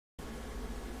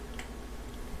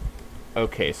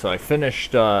Okay, so I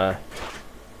finished that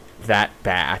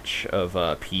batch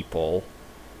of people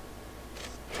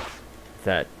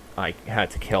that I had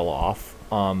to kill off.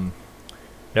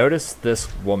 Notice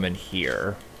this woman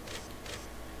here.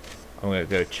 I'm gonna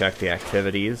go check the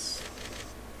activities.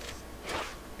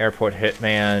 Airport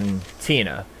Hitman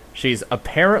Tina. She's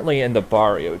apparently in the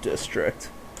Barrio district.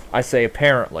 I say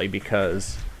apparently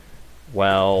because,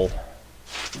 well,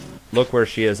 look where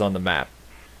she is on the map.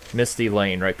 Misty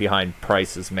Lane, right behind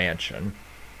Price's mansion.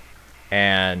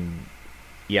 And,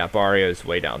 yeah, Barrio's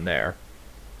way down there.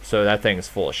 So that thing is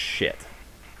full of shit.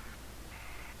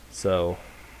 So,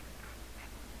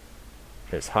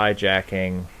 there's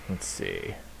hijacking. Let's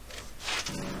see.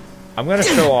 I'm gonna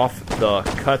show off the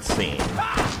cutscene.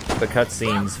 The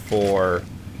cutscenes for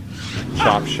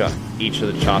Chop Shop, each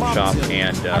of the Chop Shop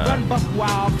and the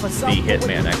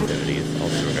Hitman activities.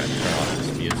 Also, we're gonna turn off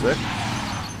this music.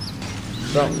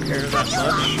 Don't care that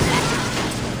much.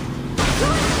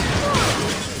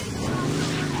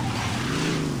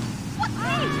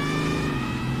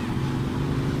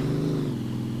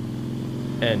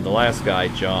 And the last guy,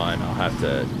 John, I'll have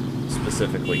to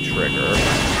specifically trigger,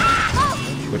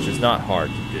 which is not hard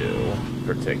to do,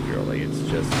 particularly. It's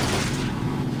just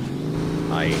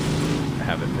I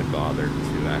haven't been bothered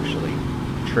to actually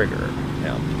trigger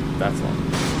him. That's all.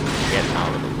 Get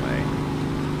out of the way.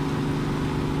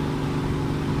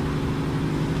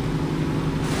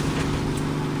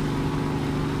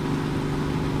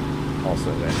 Also,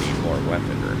 I need more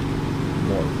weaponry,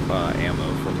 more ammo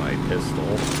for my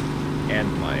pistol and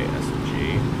my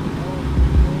SMG.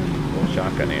 Well,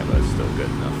 shotgun ammo is still good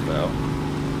enough, though.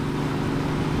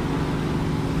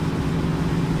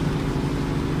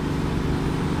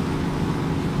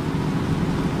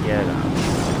 Get out.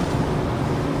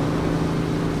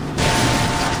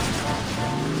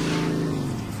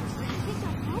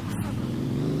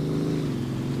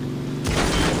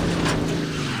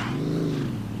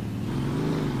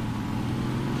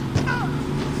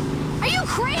 Are you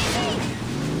crazy?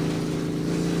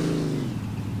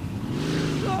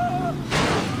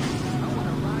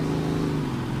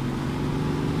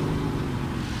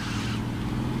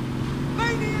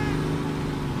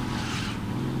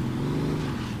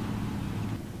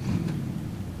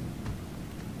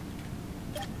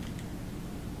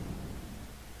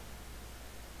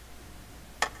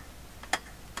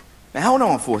 Man, hold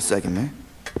on for a second, man.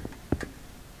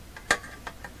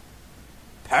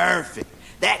 Perfect.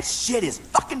 That shit is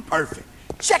fucking perfect.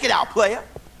 Check it out, player.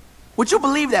 Would you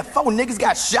believe that 4 niggas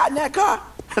got shot in that car?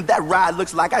 That ride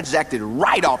looks like I jacked it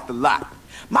right off the lot.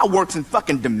 My work's in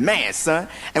fucking demand, son.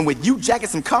 And with you jacking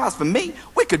some cars for me,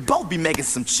 we could both be making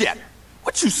some cheddar.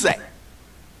 What you say?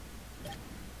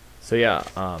 So yeah,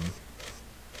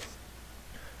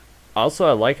 also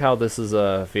I like how this is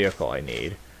a vehicle I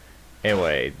need.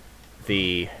 Anyway,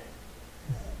 the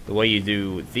way you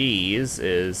do these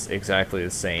is exactly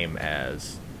the same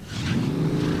as,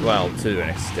 well, to an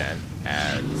extent,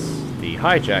 as the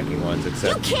hijacking ones,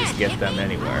 except you just get them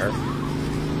anywhere.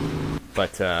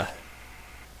 But,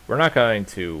 we're not going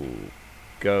to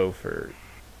go for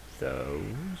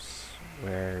those.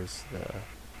 Where's the...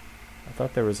 I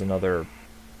thought there was another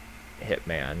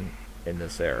Hitman in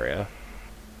this area.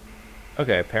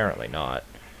 Okay, apparently not.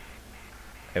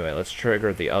 Anyway, let's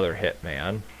trigger the other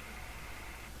Hitman.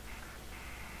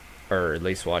 Or at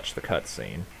least watch the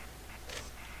cutscene.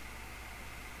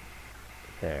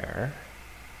 There.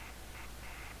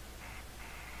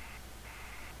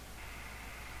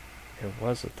 There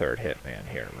was a third Hitman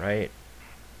here, right?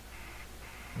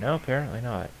 No, apparently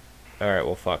not. Alright,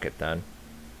 well, fuck it then.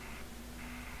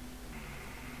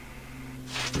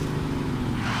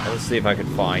 Let's see if I can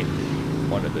find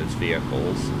one of those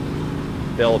vehicles.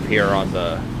 They'll appear on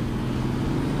the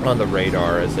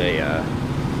radar as a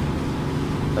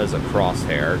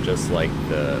crosshair, just like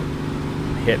the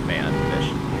Hitman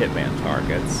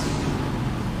targets.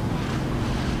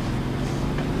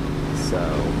 So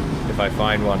if I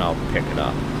find one, I'll pick it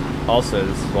up. Also,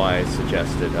 this is why I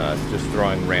suggested just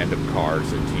throwing random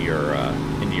cars into your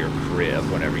crib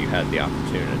whenever you had the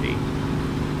opportunity,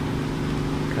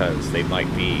 because they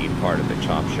might be part of the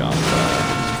Chop Shop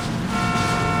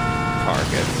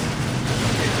targets.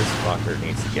 Okay, this fucker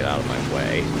needs to get out of my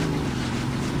way.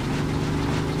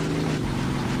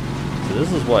 So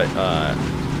this is what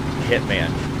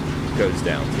Hitman goes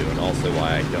down to, and also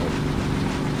why I don't...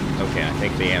 Okay, I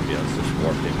think the ambulance just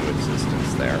warped into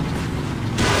existence there.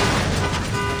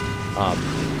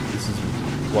 This is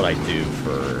what I do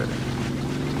for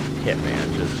Hitman,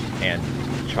 and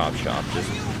Chop Shop.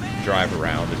 Just drive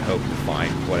around and hope to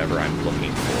find whatever I'm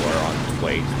looking for on the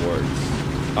way towards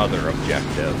other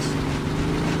objectives.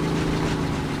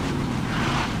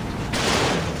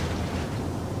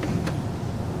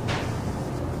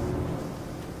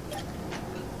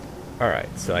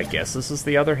 Alright, so I guess this is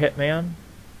the other Hitman?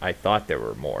 I thought there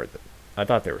were more. I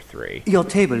thought there were 3. Your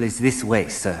table is this way,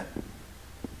 sir.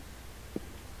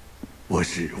 My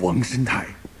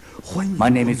My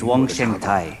name is Wang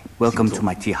Shengtai. Welcome to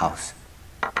my tea house.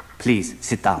 Please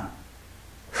sit down.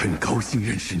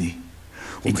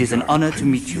 It is an honor to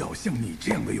meet you.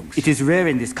 It is rare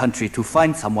in this country to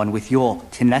find someone with your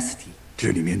tenacity.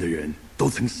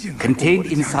 Contained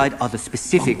inside are the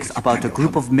specifics about a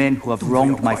group of men who have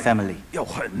wronged my family.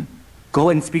 Go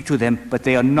and speak to them, but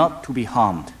they are not to be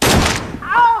harmed.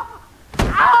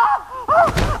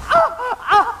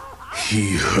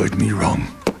 He heard me wrong.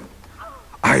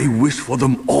 I wish for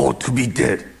them all to be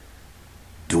dead.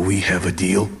 Do we have a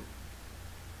deal?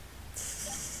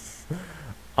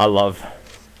 I love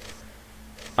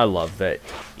that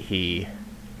he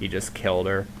just killed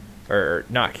her. Or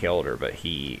not killed her, but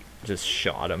he just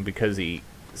shot him because he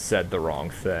said the wrong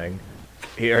thing.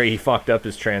 He fucked up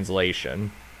his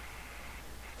translation.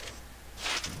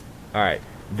 Alright,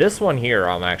 this one here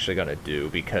I'm actually gonna do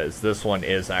because this one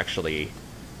is actually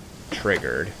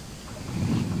triggered.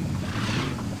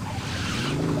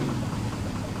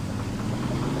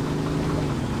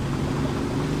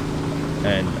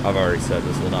 And I've already said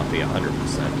this will not be 100%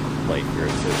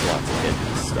 playthrough, there's lots of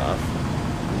hidden stuff.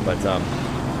 But,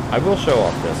 I will show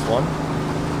off this one.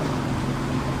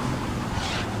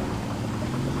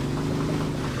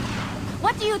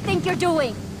 What do you think you're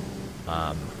doing?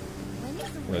 I'm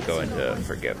gonna go into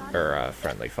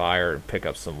friendly fire and pick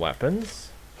up some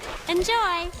weapons.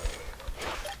 Enjoy.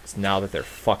 It's now that they're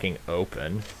fucking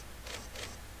open.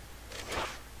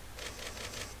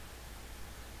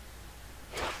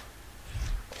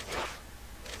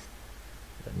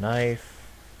 The knife,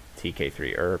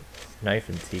 TK3 knife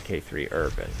and TK3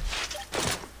 urban.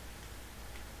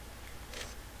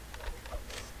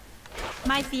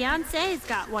 My fiance's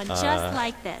got one just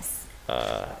like this.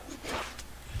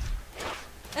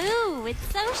 Ooh, it's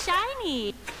so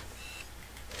shiny.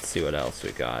 Let's see what else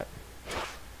we got.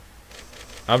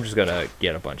 I'm just gonna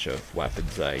get a bunch of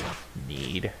weapons I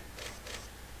need.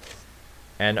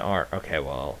 Okay,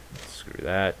 well, screw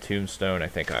that. Tombstone, I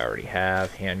think I already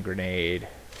have. Hand grenade.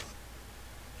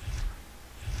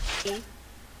 Okay,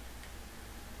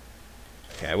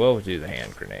 I will do the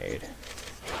hand grenade.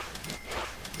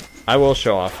 I will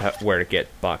show off where to get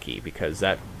Bucky, because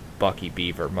that Bucky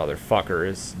Beaver motherfucker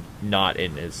is not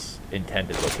in his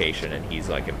intended location, and he's,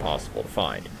 like, impossible to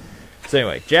find. So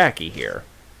anyway, Jackie here.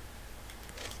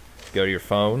 Go to your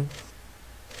phone,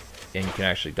 and you can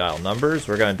actually dial numbers.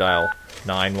 We're going to dial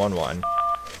 911.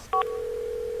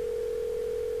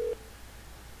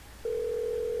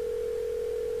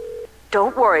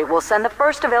 Don't worry, we'll send the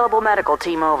first available medical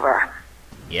team over.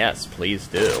 Yes, please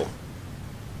do.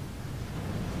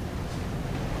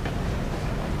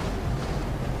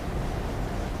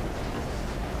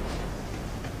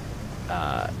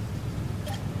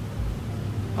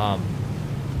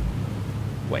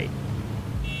 Wait.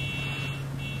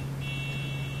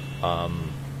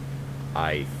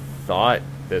 I thought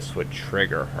this would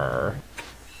trigger her.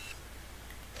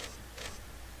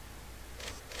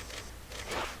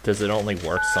 Does it only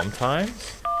work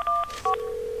sometimes?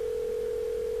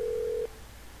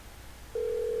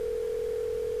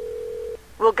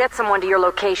 We'll get someone to your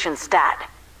location stat.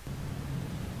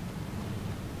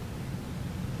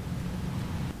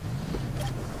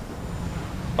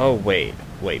 Oh, wait,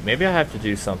 maybe I have to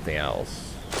do something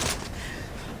else.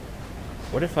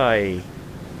 What if I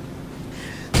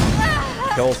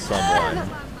kill someone?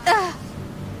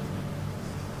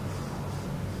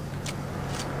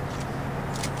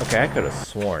 Okay, I could have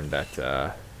sworn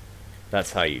that,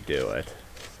 that's how you do it.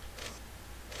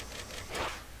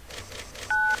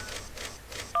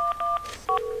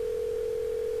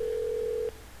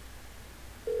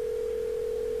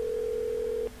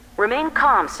 Remain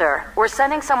calm, sir. We're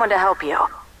sending someone to help you.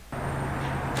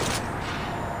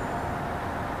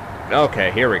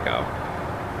 Okay, here we go.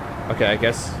 Okay, I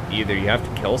guess either you have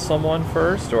to kill someone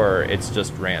first, or it's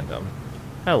just random.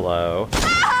 Hello.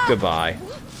 Goodbye.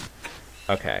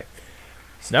 Okay.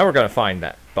 So now we're gonna find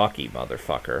that Bucky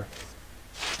motherfucker.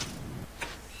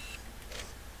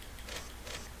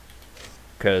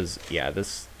 Because, yeah,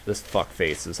 this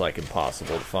fuckface is, like,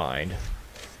 impossible to find.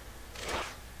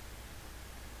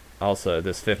 Also,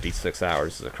 this 56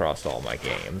 hours is across all my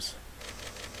games.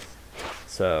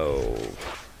 So,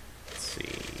 let's see.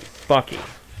 Bucky.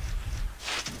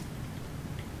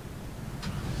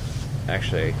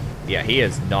 Actually, yeah, he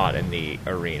is not in the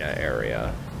arena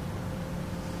area.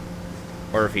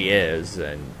 Or if he is,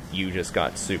 then you just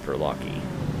got super lucky.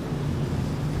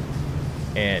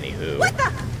 Anywho. What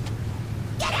the?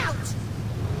 Get out!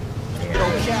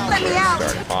 Don't Let me out.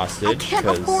 start hostage, can't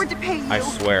afford because to pay you. I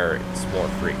swear it's more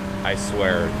I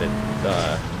swear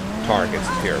that targets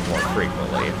appear more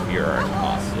frequently if you're a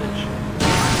hostage.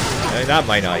 I mean, that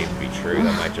might not even be true.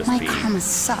 That might just My be karma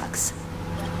sucks.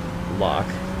 luck.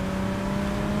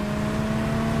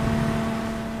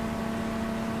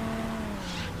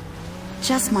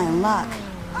 Just my luck.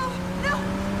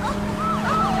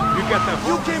 You got that?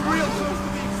 You came real close to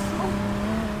me.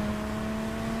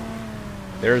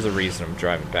 There's a reason I'm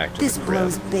driving back to This the crib.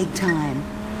 blows big time.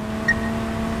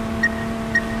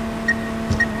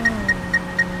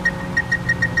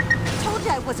 Told you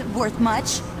I wasn't worth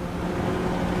much.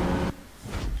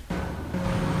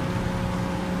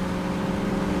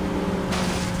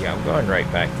 Yeah, I'm going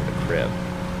right back to the crib.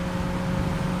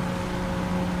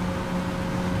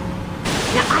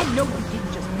 Now I know you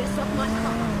didn't just mess up my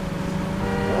car.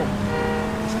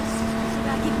 Just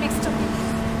gotta get next to me.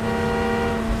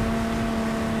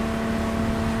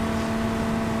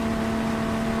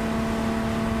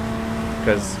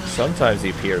 Because sometimes he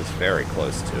appears very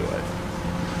close to it.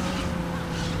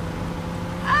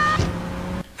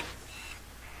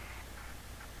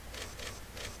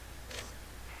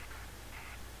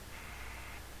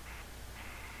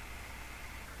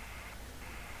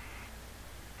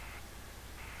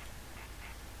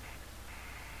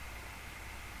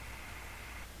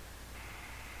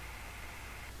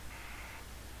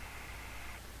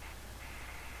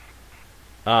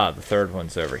 Ah, the third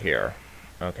one's over here.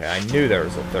 Okay, I knew there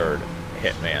was a third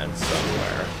Hitman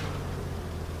somewhere.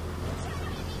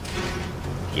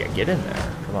 Yeah, get in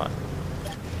there. Come on.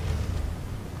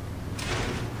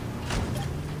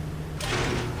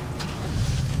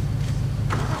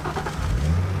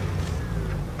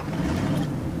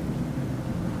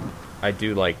 I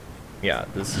do like... Yeah,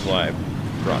 this is why I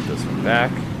brought this one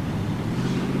back.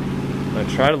 I'm gonna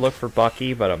try to look for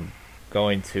Bucky, but I'm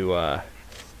going to,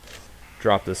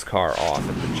 drop this car off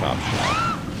at the chop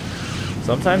shop.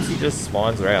 Sometimes he just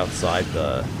spawns right outside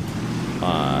the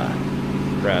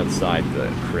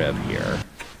crib here.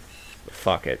 But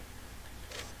fuck it.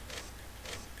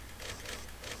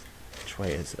 Which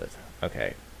way is it?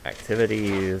 Okay.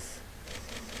 Activities.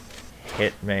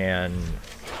 Hitman.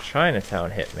 Chinatown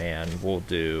Hitman. We'll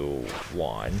do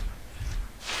 1.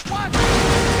 He's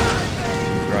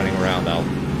running around. I'll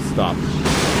stop.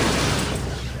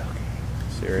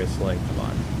 Seriously? Come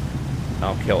on.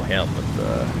 I'll kill him with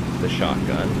the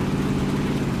shotgun.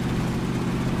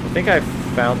 I think I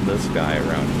found this guy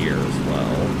around here as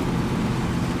well.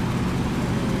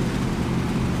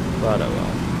 But oh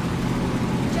well.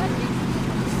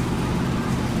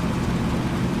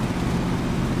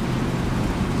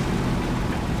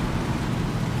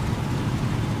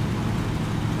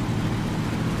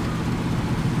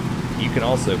 You can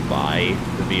also buy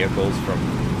the vehicles from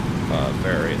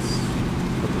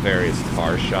various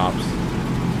car shops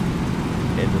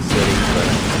in the city, but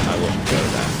I wouldn't go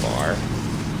that far.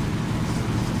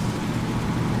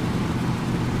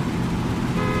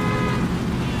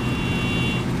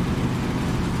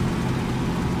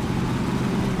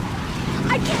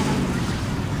 I can't.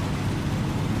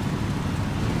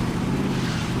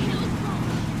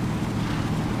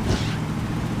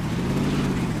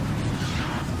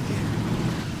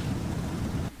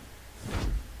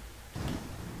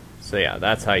 So yeah,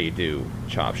 that's how you do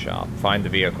chop shop. Find the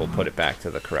vehicle, put it back to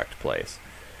the correct place.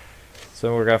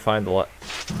 So we're gonna find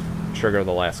trigger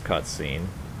the last cutscene,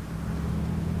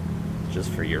 just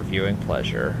for your viewing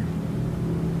pleasure.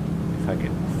 If I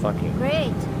can fucking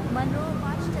Great. Monroe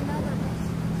watched another.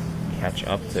 catch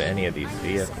up to any of these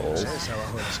vehicles.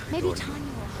 Maybe Tanya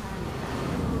will have.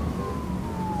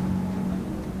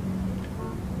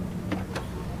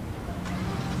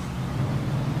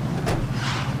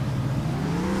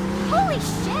 Holy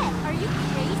shit! Are you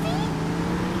crazy?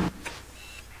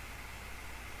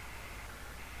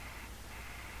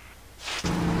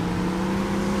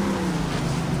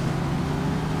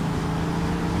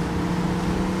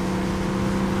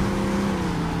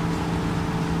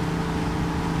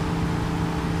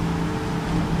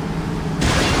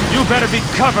 You better be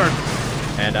covered!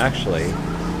 And actually,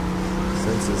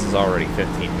 since this is already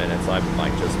 15 minutes, I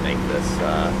might just make this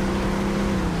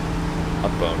a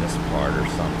bonus part or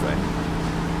something.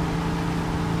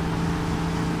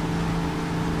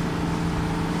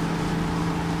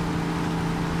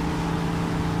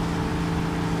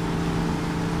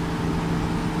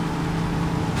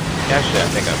 Actually, I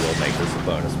think I will make this a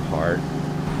bonus part.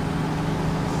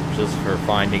 Just for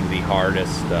finding the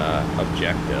hardest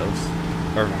objectives,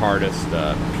 or hardest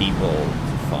people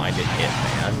to find in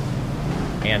Hitman.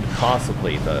 And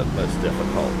possibly the most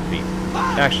difficult.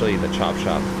 Actually, the chop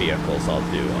shop vehicles I'll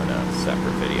do on a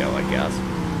separate video, I guess.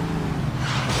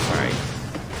 Alright.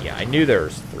 Yeah, I knew there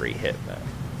was 3 Hitman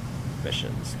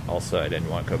missions. Also, I didn't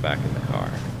want to go back in the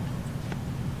car.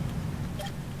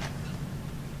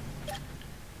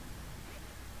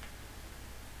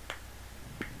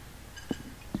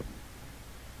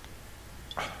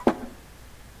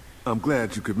 I'm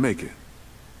glad you could make it.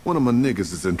 One of my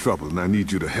niggas is in trouble and I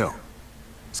need you to help.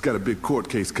 He's got a big court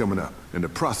case coming up, and the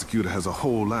prosecutor has a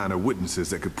whole line of witnesses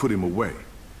that could put him away.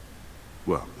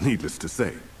 Well, needless to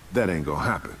say, that ain't gonna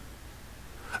happen.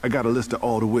 I got a list of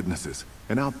all the witnesses,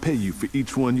 and I'll pay you for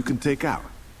each one you can take out.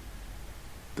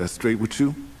 That's straight with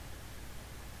you?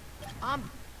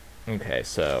 Okay,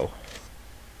 so...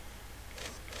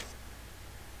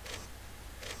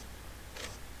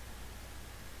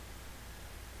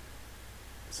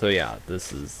 So yeah,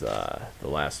 this is the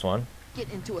last one.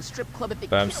 Get into a strip club if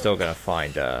But I'm still gonna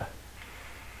find,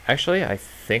 Actually, I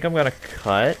think I'm gonna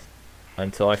cut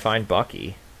until I find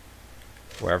Bucky.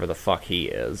 Wherever the fuck he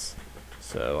is.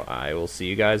 So, I will see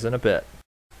you guys in a bit.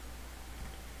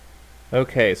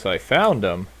 Okay, so I found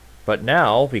him. But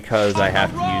now, because I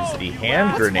have to use the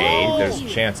hand grenade, there's a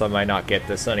chance I might not get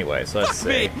this anyway. So let's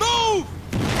see.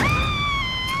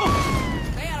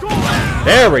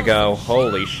 There we go!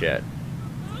 Holy shit.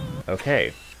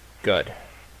 Okay, good.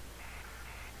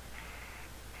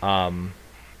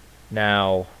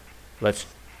 Now, let's...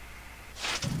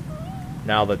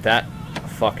 Now that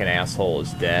fucking asshole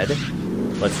is dead,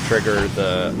 let's trigger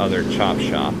the other Chop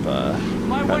Shop,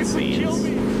 cutscenes,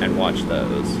 and watch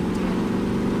those.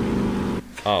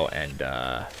 Oh, and,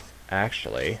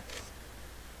 actually,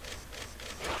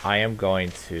 I am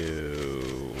going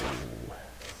to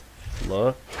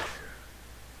look...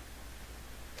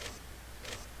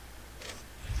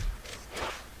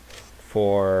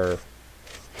 for,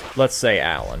 let's say,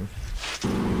 Alan.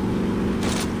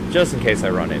 Just in case I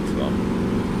run into him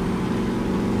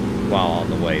while on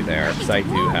the way there, because I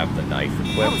do have the knife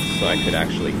equipped, so I could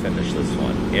actually finish this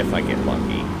one if I get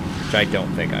lucky, which I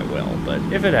don't think I will, but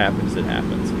if it happens, it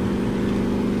happens.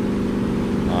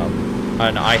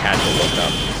 And I had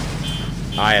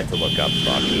to look up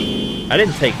Bucky. I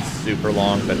didn't take super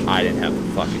long, but I didn't have the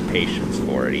fucking patience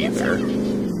for it either.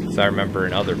 So I remember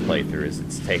in other playthroughs,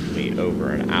 it's taken me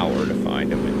over an hour to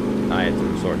find him, and I had to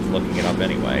resort to looking it up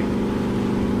anyway.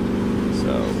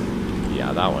 So,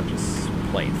 yeah, that one just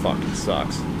plain fucking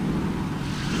sucks.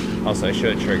 Also, I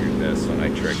should have triggered this when I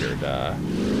triggered,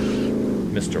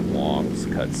 Mr. Wong's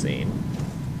cutscene.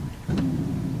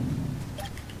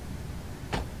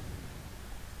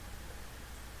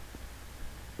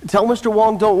 Tell Mr.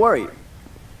 Wong don't worry.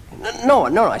 No,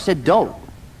 I said don't.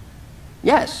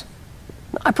 Yes.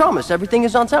 I promise, everything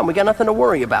is on time. We got nothing to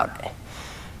worry about.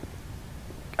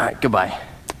 Alright, goodbye.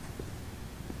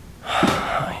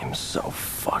 I am so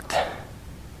fucked.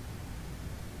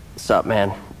 What's up,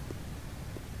 man?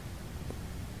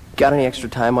 Got any extra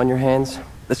time on your hands?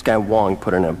 This guy Wong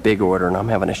put in a big order and I'm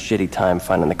having a shitty time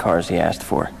finding the cars he asked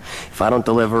for. If I don't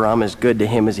deliver, I'm as good to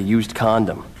him as a used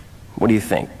condom. What do you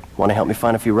think? Want to help me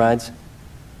find a few rides?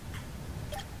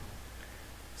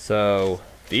 So,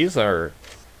 these are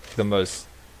the most...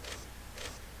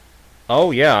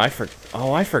 Oh yeah, I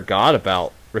forgot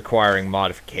about requiring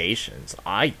modifications.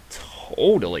 I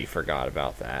totally forgot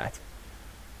about that.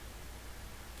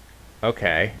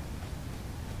 Okay.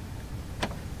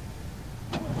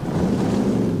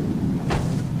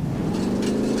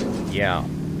 Yeah.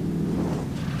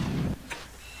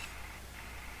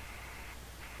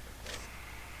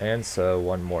 And so,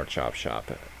 one more Chop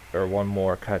Shop, or one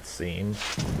more cutscene.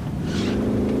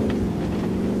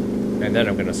 And then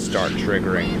I'm gonna start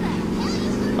triggering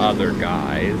other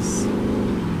guys.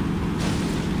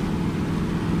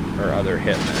 Or other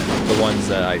hitmen. The ones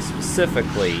that I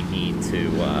specifically need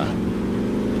to,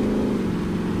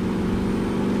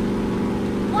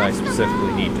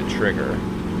 trigger.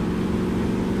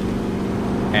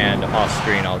 And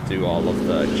off-screen I'll do all of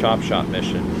the Chop Shop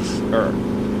missions, or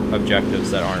objectives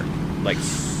that aren't, like,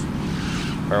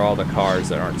 or all the cars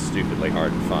that aren't stupidly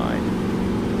hard to find.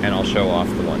 And I'll show off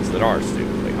the ones that are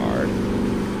stupidly hard.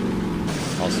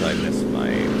 Also, I missed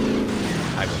my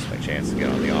chance to get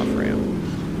on the off-ramp.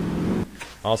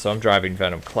 Also, I'm driving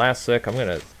Venom Classic. I'm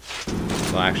gonna...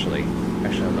 Well, actually, I'm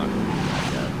not gonna do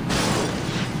that yet.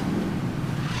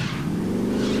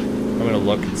 I'm gonna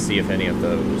look and see if any of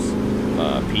those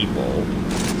people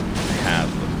have...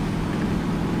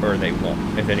 Or they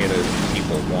won't. If any of those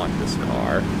people want this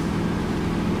car.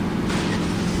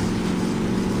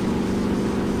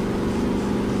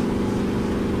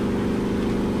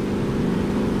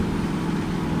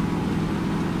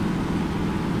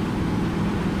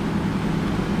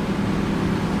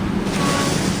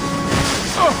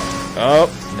 Oh,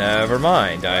 no. never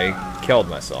mind. I killed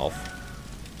myself.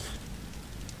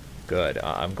 Good.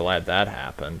 I'm glad that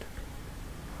happened.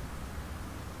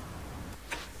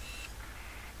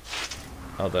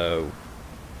 Although,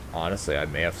 honestly, I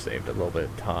may have saved a little bit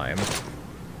of time.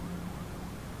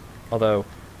 Although,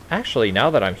 actually,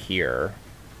 now that I'm here,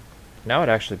 now would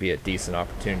actually be a decent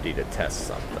opportunity to test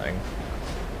something.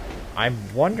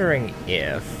 I'm wondering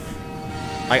if...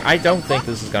 I don't think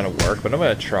this is gonna work, but I'm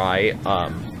gonna try,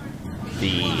 I'm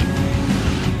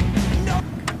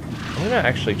gonna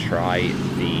actually try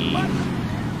the,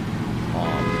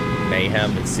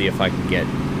 Mayhem and see if I can get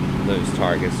those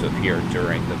targets to appear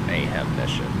during the Mayhem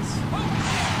missions.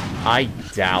 I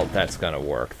doubt that's gonna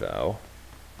work, though.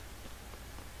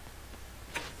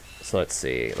 So let's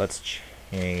see, let's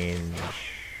change...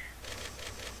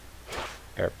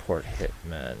 Airport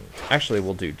Hitman. Actually,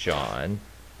 we'll do John.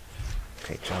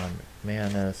 Okay, John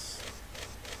McManus.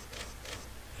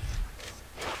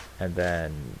 And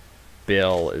then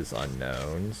Bill is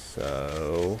unknown,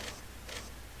 so...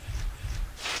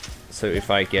 So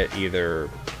if I get either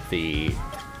the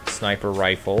sniper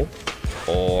rifle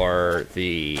or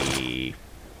the...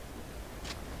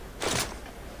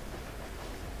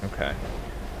 Okay.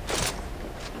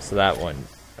 So that one...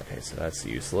 Okay, so that's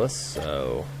useless,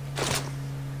 so...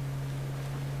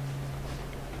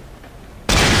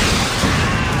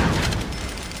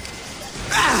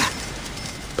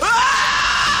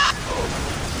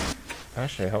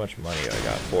 Actually, how much money I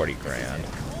got? 40 grand.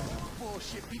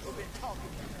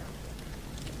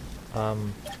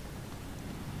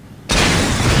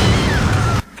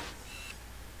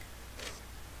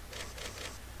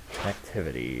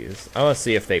 Activities. I want to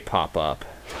see if they pop up.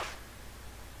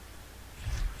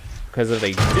 Because if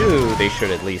they do, they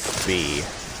should at least be...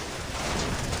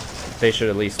 They should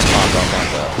at least pop up on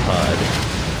the HUD.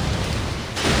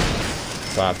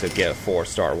 So I'll have to get a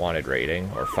 4-star wanted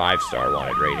rating, or 5-star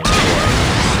wanted rating before I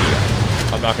see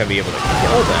them. I'm not going to be able to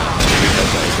kill them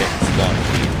because I didn't spawn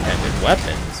the intended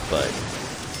weapons, but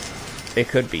it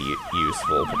could be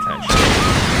useful potentially.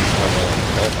 I'm willing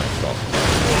to kill myself.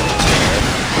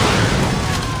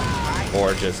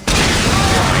 Or just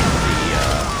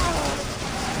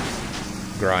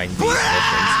grind these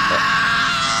missions.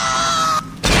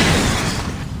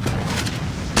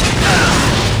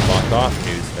 Fuck off,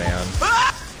 news van.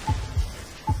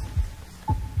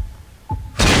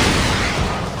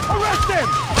 Arrest him!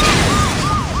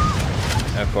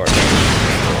 Of course,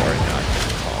 or not in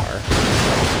the car.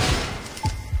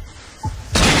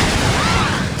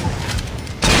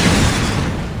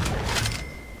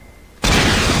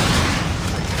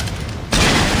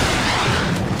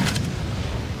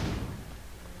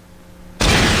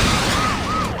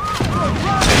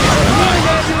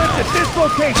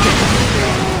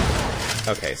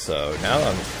 Okay, so now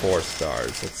I'm 4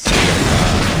 stars. Let's see if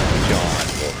John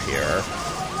will appear.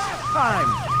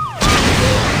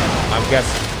 I'm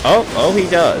guessing. Oh, he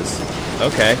does.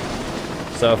 Okay.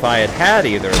 So if I had had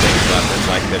either of those weapons,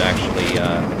 I could actually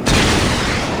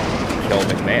kill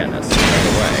McManus right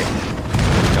away.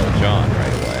 Kill John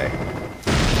right away.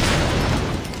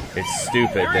 It's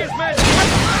stupid that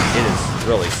it is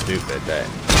really stupid that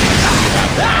you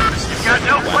have to have a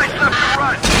specific weapon.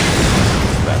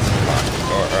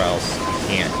 Or else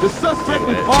you can't The suspect do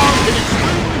is it. armed and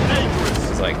extremely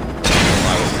dangerous. It's like,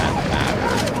 why would that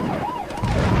matter?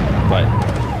 But,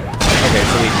 okay,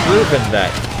 so we've proven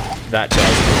that that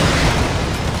does work.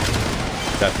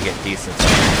 Just have to get decent time.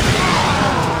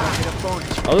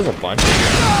 Oh, there's a bunch of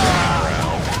guns running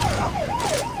around.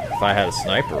 If I had a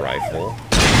sniper rifle.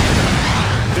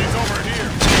 He's over here.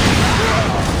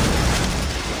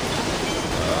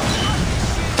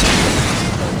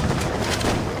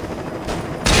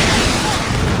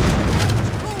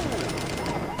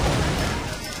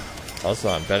 Also,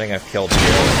 I'm betting I've killed Bill a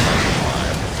bunch of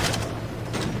times.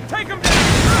 Take him down!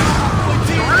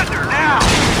 Surrender now!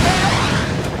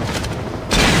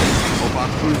 Hope our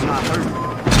crew's not hurt.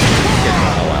 Get the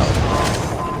hell out of here.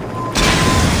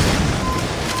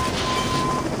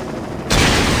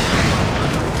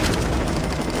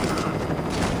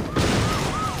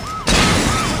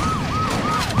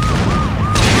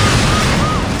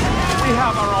 We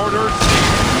have our orders.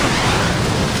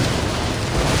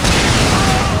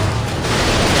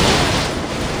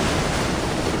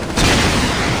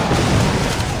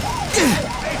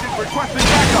 Requesting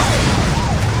backup!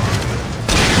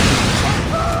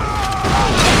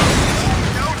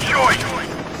 No choice!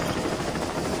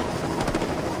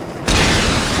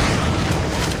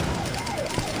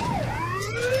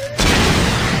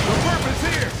 The purpose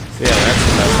here! So yeah, that's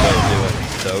the best way of doing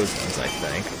those ones, I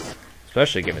think.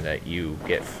 Especially given that you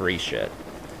get free shit.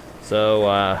 So,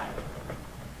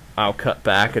 I'll cut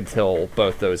back until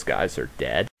both those guys are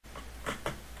dead.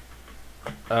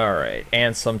 Alright,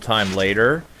 and sometime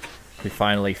later, we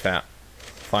finally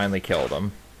killed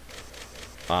them.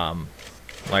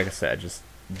 Like I said, just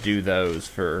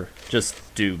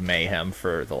do mayhem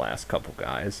for the last couple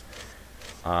guys.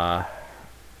 I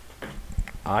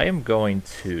am going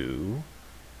to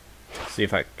see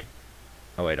if I can...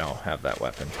 Oh wait, I don't have that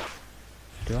weapon.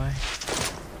 Do I?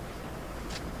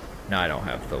 No, I don't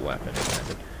have the weapon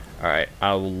intended. Alright,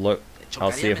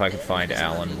 I'll see if I can find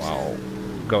Alan while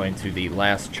going to the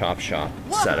last Chop Shop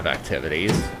set of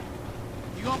activities.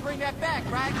 You gonna bring that back,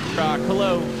 right?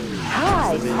 Hello.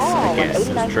 Hi, Paul. Again, this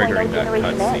is triggering that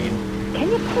cutscene. Can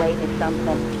you play me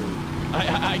something?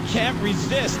 I can't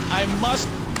resist. I must.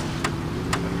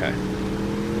 Okay.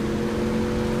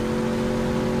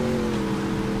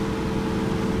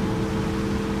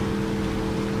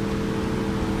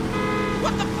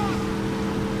 What the fuck?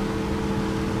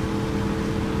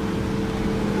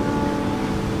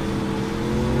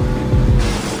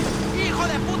 Hijo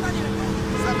de puta, ni me...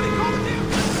 ¡Se brincó, tío!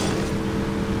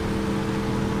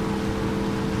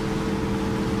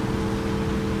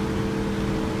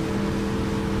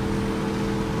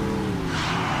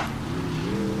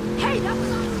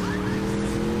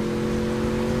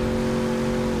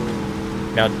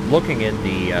 Now, looking in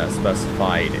the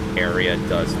specified area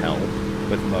does help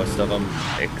with most of them,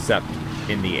 except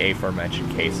in the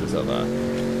aforementioned cases of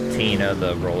Tina,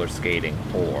 the roller skating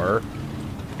whore,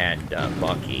 and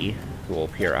Bucky, who will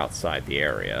appear outside the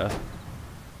area.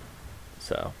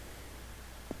 So.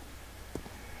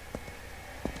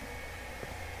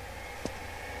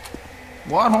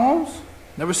 What, Holmes?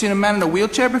 Never seen a man in a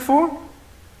wheelchair before?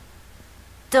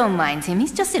 Don't mind him,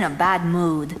 he's just in a bad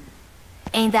mood.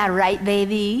 Ain't that right,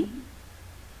 baby?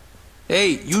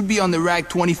 Hey, you'd be on the rag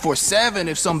 24/7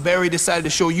 if some Barry decided to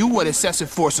show you what excessive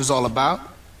force is all about.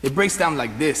 It breaks down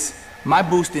like this. My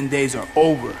boosting days are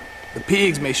over. The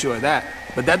pigs make sure of that.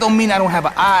 But that don't mean I don't have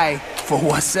an eye for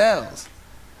what sells.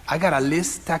 I got a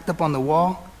list tacked up on the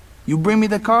wall. You bring me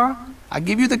the car, I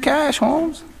give you the cash,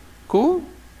 Holmes. Cool?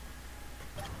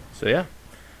 So yeah.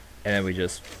 And then we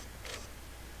just...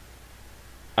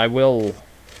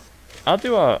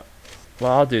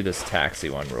 I'll do this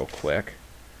taxi one real quick.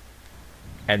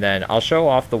 And then I'll show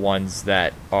off the ones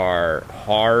that are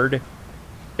hard,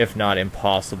 if not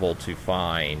impossible to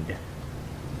find.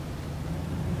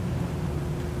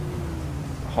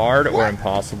 Hard or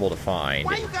impossible to find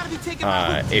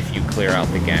if you clear out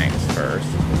the gangs first.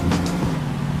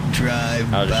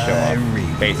 I'll just show off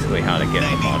basically how to get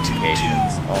the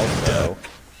modifications. Also,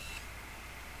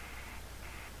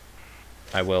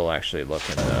 I will actually look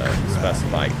in the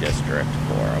specified district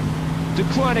for them.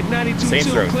 Declonic 92 Saints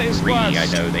Row 3, I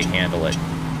know they handle it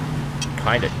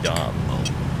kind of dumb.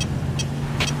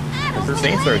 For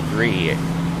Saints Row 3,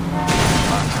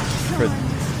 for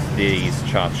these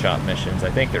Chop Shop missions, I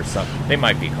think they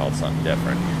might be called something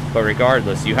different. But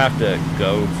regardless, you have to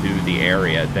go to the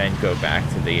area, then go back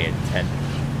to the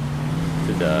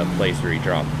place where you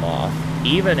drop them off.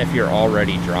 Even if you're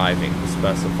already driving the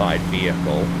specified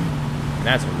vehicle. And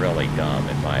that's really dumb,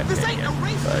 in my opinion,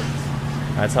 but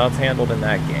that's how it's handled in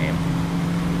that game.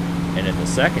 And in the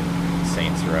second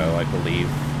Saints Row, I believe,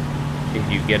 if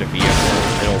you get a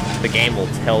vehicle, the game will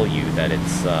tell you that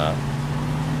it's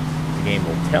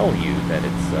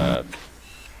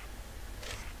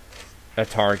a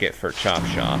target for Chop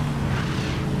Shop.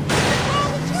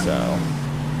 So,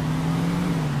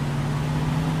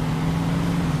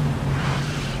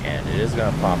 and it is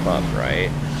gonna pop up, right?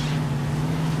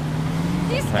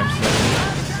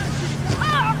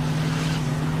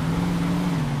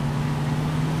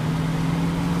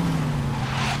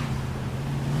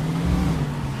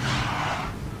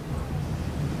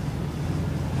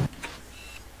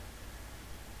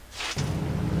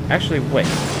 Actually, wait.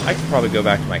 I could probably go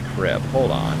back to my crib.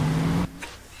 Hold on.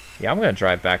 Yeah, I'm gonna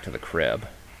drive back to the crib.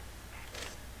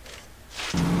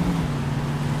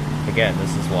 Again,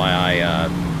 this is why I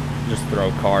just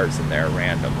throw cars in there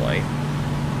randomly.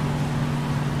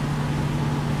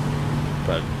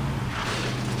 But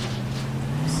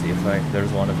see if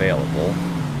there's one available.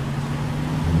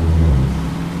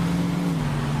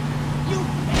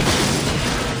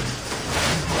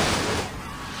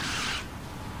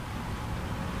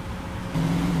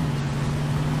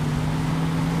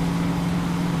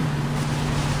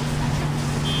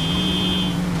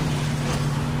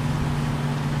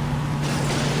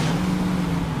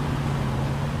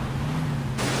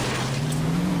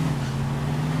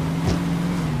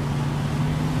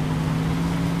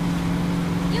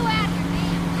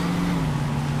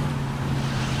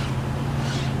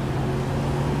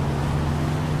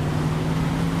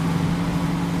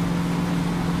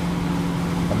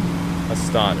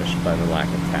 astonished by the lack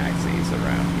of taxis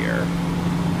around here.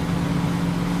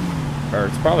 Or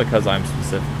it's probably because I'm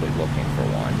specifically looking for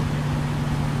one.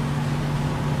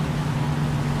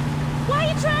 Why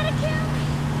are you trying to kill me?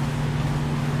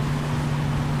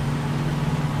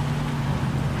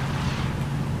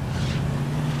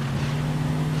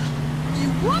 You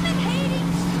woman hating!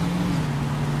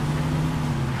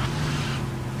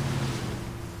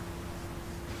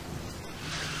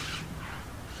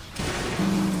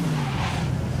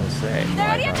 Let's say,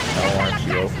 why the hell aren't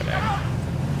you opening?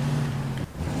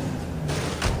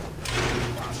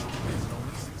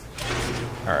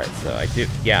 Alright, so I do...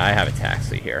 Yeah, I have a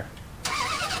taxi here.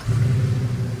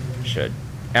 Should...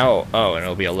 Oh, and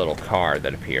it'll be a little card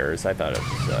that appears. I thought it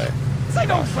was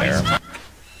across there.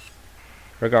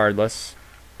 Regardless,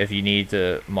 if you need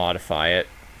to modify it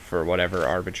for whatever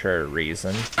arbitrary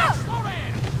reason,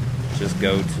 just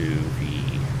go to the...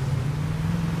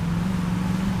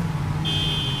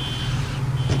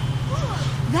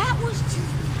 That was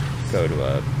Go to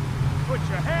a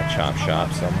chop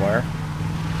shop somewhere.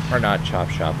 Or not chop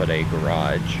shop, but a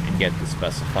garage, and get the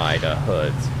specified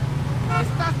hoods.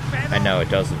 I know it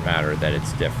doesn't matter that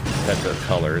it's different, that the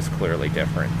color is clearly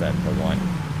different than the one,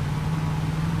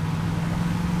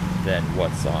 than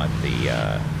what's on the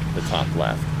top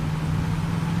left.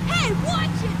 Hey,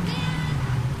 watch it, man!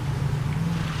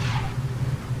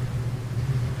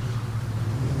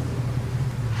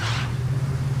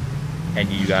 And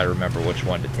you gotta remember which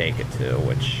one to take it to,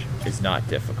 which is not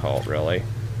difficult, really.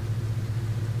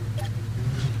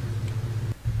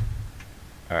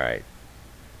 Alright.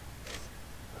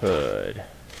 Hood.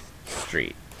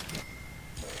 Street.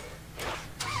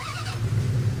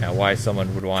 Now, why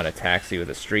someone would want a taxi with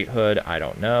a street hood, I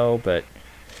don't know, but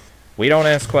we don't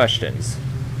ask questions.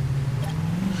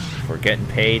 If we're getting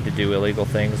paid to do illegal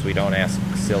things, we don't ask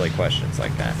silly questions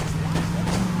like that.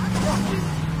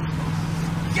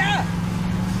 Yeah!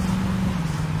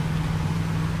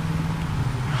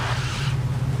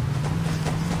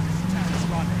 This town is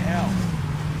gone to hell.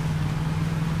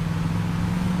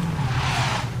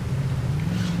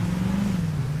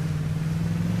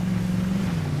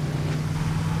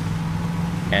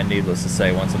 And needless to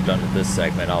say, once I'm done with this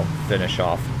segment, I'll finish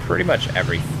off pretty much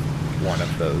every one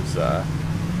of those.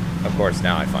 Of course,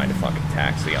 now I find a fucking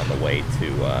taxi on the way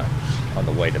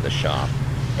to the shop.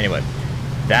 Anyway,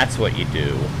 that's what you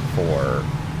do for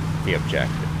the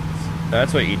objectives.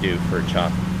 That's what you do for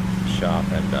chop shop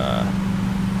and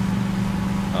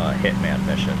Hitman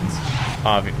missions.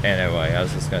 Anyway, I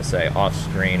was just gonna say, off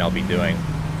screen, I'll be doing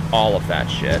all of that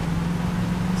shit.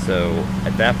 So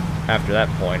after that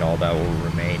point, all that will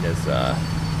remain is the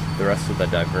rest of the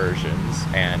diversions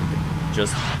and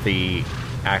just the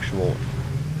actual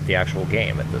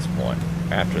game at this point.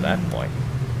 After that point,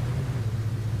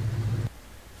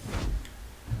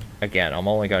 again, I'm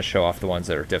only going to show off the ones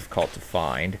that are difficult to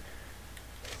find.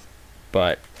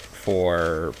 But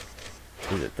for,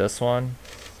 is it this one?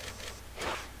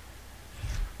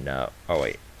 No. Oh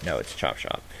wait, no, it's Chop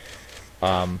Shop.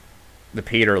 The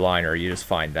Peter liner, you just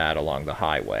find that along the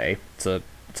highway. It's a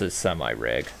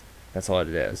semi-rig. That's all it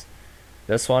is.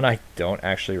 This one I don't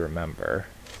actually remember.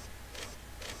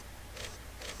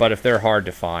 But if they're hard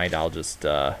to find, I'll just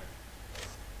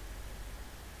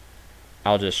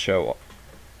show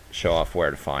off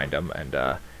where to find them.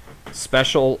 And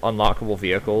special unlockable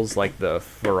vehicles like the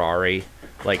Ferrari,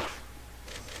 like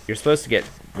you're supposed to get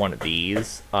one of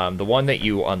these. The one that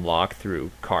you unlock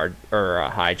through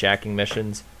hijacking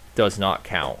missions does not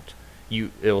count.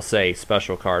 It'll say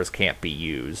special cars can't be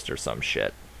used or some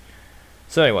shit.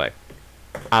 So anyway,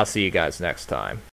 I'll see you guys next time.